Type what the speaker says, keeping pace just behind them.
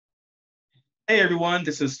Hey everyone,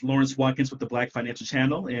 this is Lawrence Watkins with the Black Financial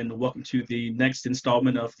Channel, and welcome to the next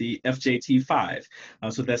installment of the FJT 5.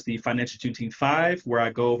 So that's the Financial Juneteenth 5, where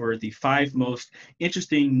I go over the 5 most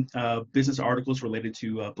interesting business articles related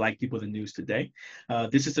to Black people in the news today.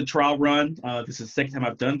 This is a trial run. This is the second time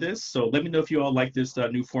I've done this, so let me know if you all like this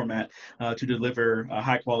new format to deliver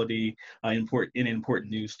high quality, important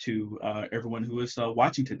news to everyone who is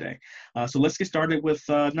watching today. So let's get started with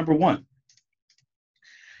number one.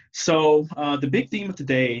 So the big theme of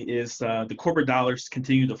today is the corporate dollars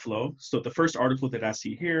continue to flow. So the first article that I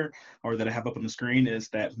see here, or that I have up on the screen, is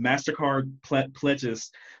that Mastercard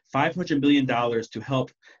pledges $500 million to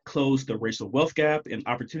help close the racial wealth gap and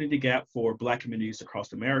opportunity gap for Black communities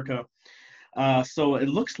across America. So it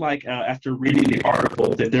looks like after reading the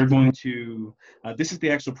article that they're going to, this is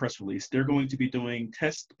the actual press release, they're going to be doing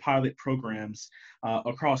test pilot programs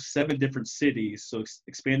across 7 different cities. So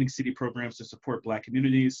expanding city programs to support Black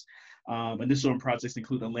communities. Initial projects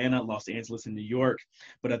include Atlanta, Los Angeles, and New York.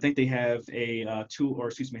 But I think they have a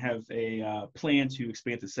plan to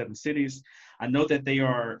expand to 7 cities. I know that they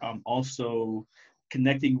are also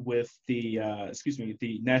connecting with the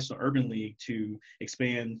National Urban League to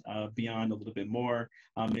expand beyond a little bit more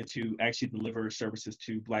and to actually deliver services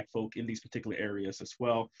to Black folk in these particular areas as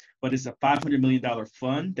well. But it's a $500 million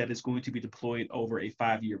fund that is going to be deployed over a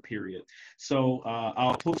 5-year period. So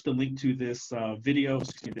I'll post a link to this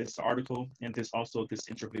this article, and this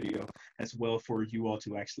intro video as well for you all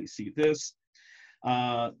to actually see this.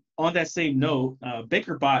 On that same note,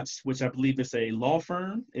 Baker Botts, which I believe is a law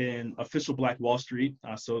firm in official Black Wall Street,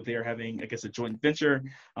 so they're having, I guess, a joint venture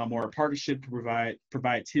or a partnership to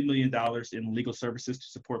provide $10 million in legal services to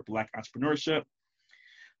support Black entrepreneurship.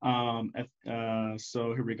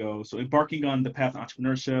 So here we go. So embarking on the path of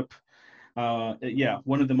entrepreneurship.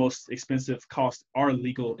 One of the most expensive costs are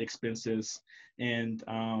legal expenses, and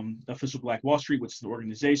official Black Wall Street, which is an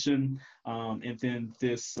organization, and then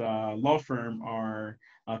this law firm are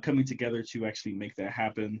coming together to actually make that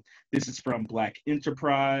happen. This is from Black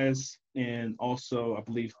Enterprise, and also I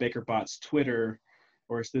believe Baker Botts Twitter,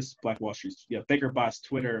 or is this Black Wall Street? Yeah, Baker Botts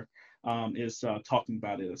Twitter is talking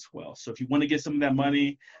about it as well. So if you want to get some of that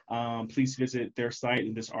money, please visit their site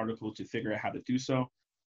in this article to figure out how to do so.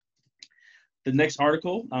 The next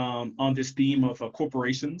article on this theme of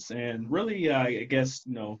corporations and really, I guess,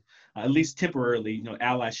 at least temporarily,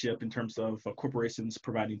 allyship in terms of corporations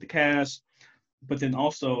providing the cash. But then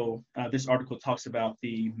also, this article talks about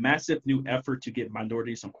the massive new effort to get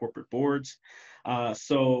minorities on corporate boards.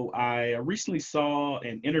 So I recently saw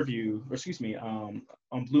an interview,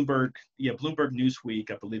 on Bloomberg Newsweek,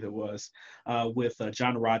 I believe it was, with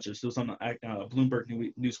John Rogers. It was on a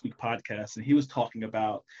Bloomberg Newsweek podcast, and he was talking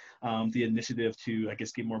about the initiative to, I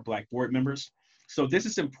guess, get more Black board members. So this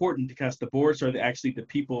is important because the boards are actually the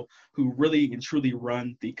people who really and truly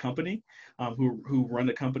run the company, who run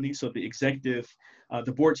the company. So the executive,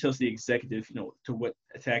 the board tells the executive, to what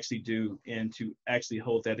to actually do and to actually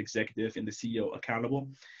hold that executive and the CEO accountable.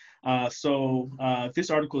 So this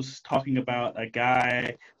article is talking about a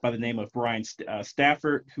guy by the name of Brian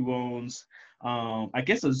Stafford, who owns, I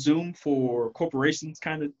guess, a Zoom for corporations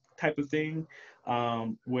kind of type of thing,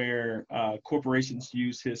 where corporations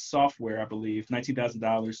use his software. I believe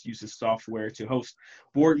 $19,000 uses software to host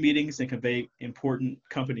board meetings and convey important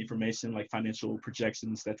company information like financial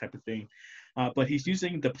projections, that type of thing. But he's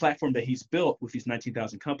using the platform that he's built with these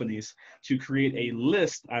 19,000 companies to create a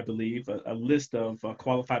list, I believe, a list of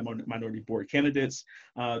qualified minority board candidates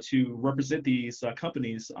to represent these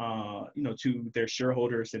companies, to their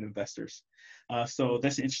shareholders and investors. So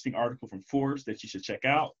that's an interesting article from Forbes that you should check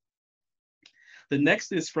out. The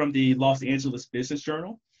next is from the Los Angeles Business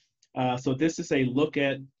Journal. So this is a look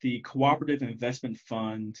at the Cooperative Investment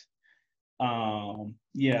Fund.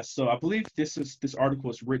 So I believe this article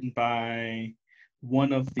is written by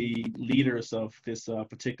one of the leaders of this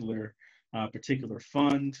particular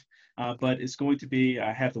fund, but it's going to be,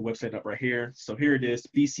 I have the website up right here. So here it is,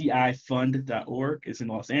 bcifund.org. It's in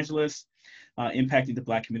Los Angeles, impacting the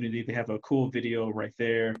Black community. They have a cool video right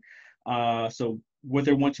there. So what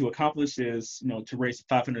they want to accomplish is, to raise a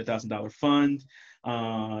 $500,000 fund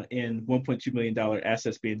and $1.2 million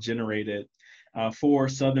assets being generated for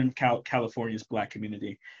Southern California's Black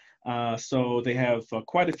community. So they have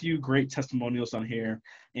quite a few great testimonials on here,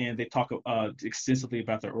 and they talk extensively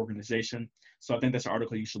about their organization. So I think that's an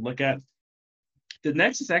article you should look at. The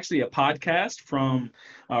next is actually a podcast from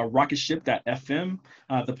rocketship.fm.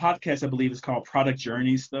 The podcast, I believe, is called Product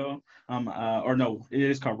Journeys, though. Or no, it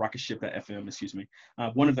is called rocketship.fm, excuse me.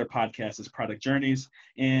 One of their podcasts is Product Journeys.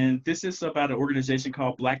 And this is about an organization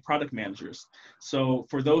called Black Product Managers. So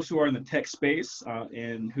for those who are in the tech space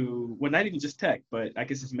and who, well, not even just tech, but I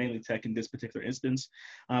guess it's mainly tech in this particular instance.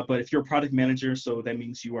 But if you're a product manager, so that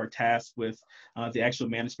means you are tasked with the actual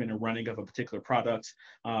management and running of a particular product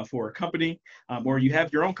for a company, or you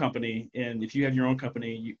have your own company. And if you have your own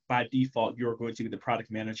company, by default, you're going to be the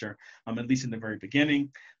product manager, at least in the very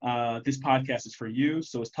beginning. This podcast is for you.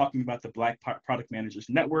 So it's talking about the Black Product Managers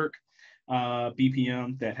Network,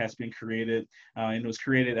 BPM, that has been created, and it was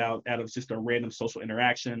created out of just a random social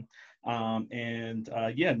interaction.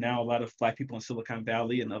 Yeah, now a lot of Black people in Silicon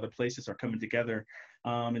Valley and other places are coming together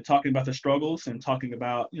and talking about their struggles and talking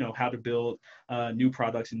about, how to build new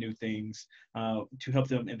products and new things to help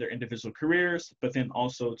them in their individual careers, but then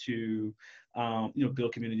also to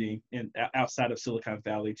build community outside of Silicon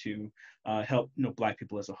Valley to help Black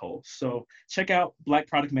people as a whole. So check out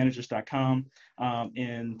blackproductmanagers.com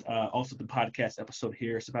and also the podcast episode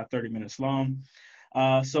here. It's about 30 minutes long.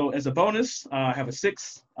 So as a bonus, I have the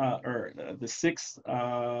sixth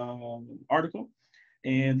article,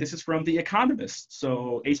 and this is from The Economist.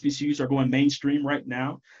 So HBCUs are going mainstream right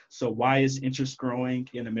now. So why is interest growing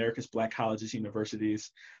in America's Black colleges,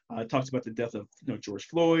 universities? It talks about the death of George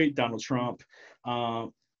Floyd, Donald Trump.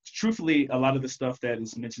 Truthfully, a lot of the stuff that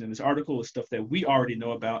is mentioned in this article is stuff that we already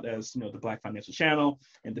know about as the Black Financial Channel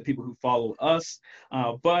and the people who follow us.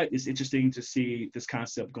 But it's interesting to see this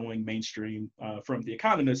concept going mainstream from The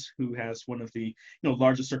Economist, who has one of the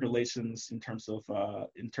largest circulations in terms of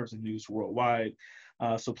news worldwide.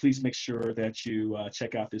 So please make sure that you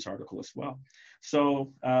check out this article as well.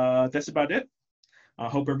 So that's about it. I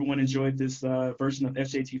hope everyone enjoyed this version of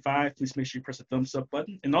FJT 5. Please make sure you press the thumbs up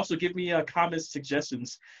button and also give me comments,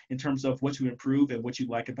 suggestions in terms of what to improve and what you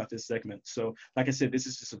like about this segment. So like I said, this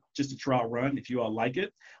is just a trial run. If you all like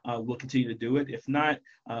it, we'll continue to do it. If not,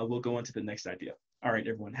 we'll go into the next idea. All right,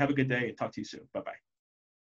 everyone, have a good day and talk to you soon. Bye-bye.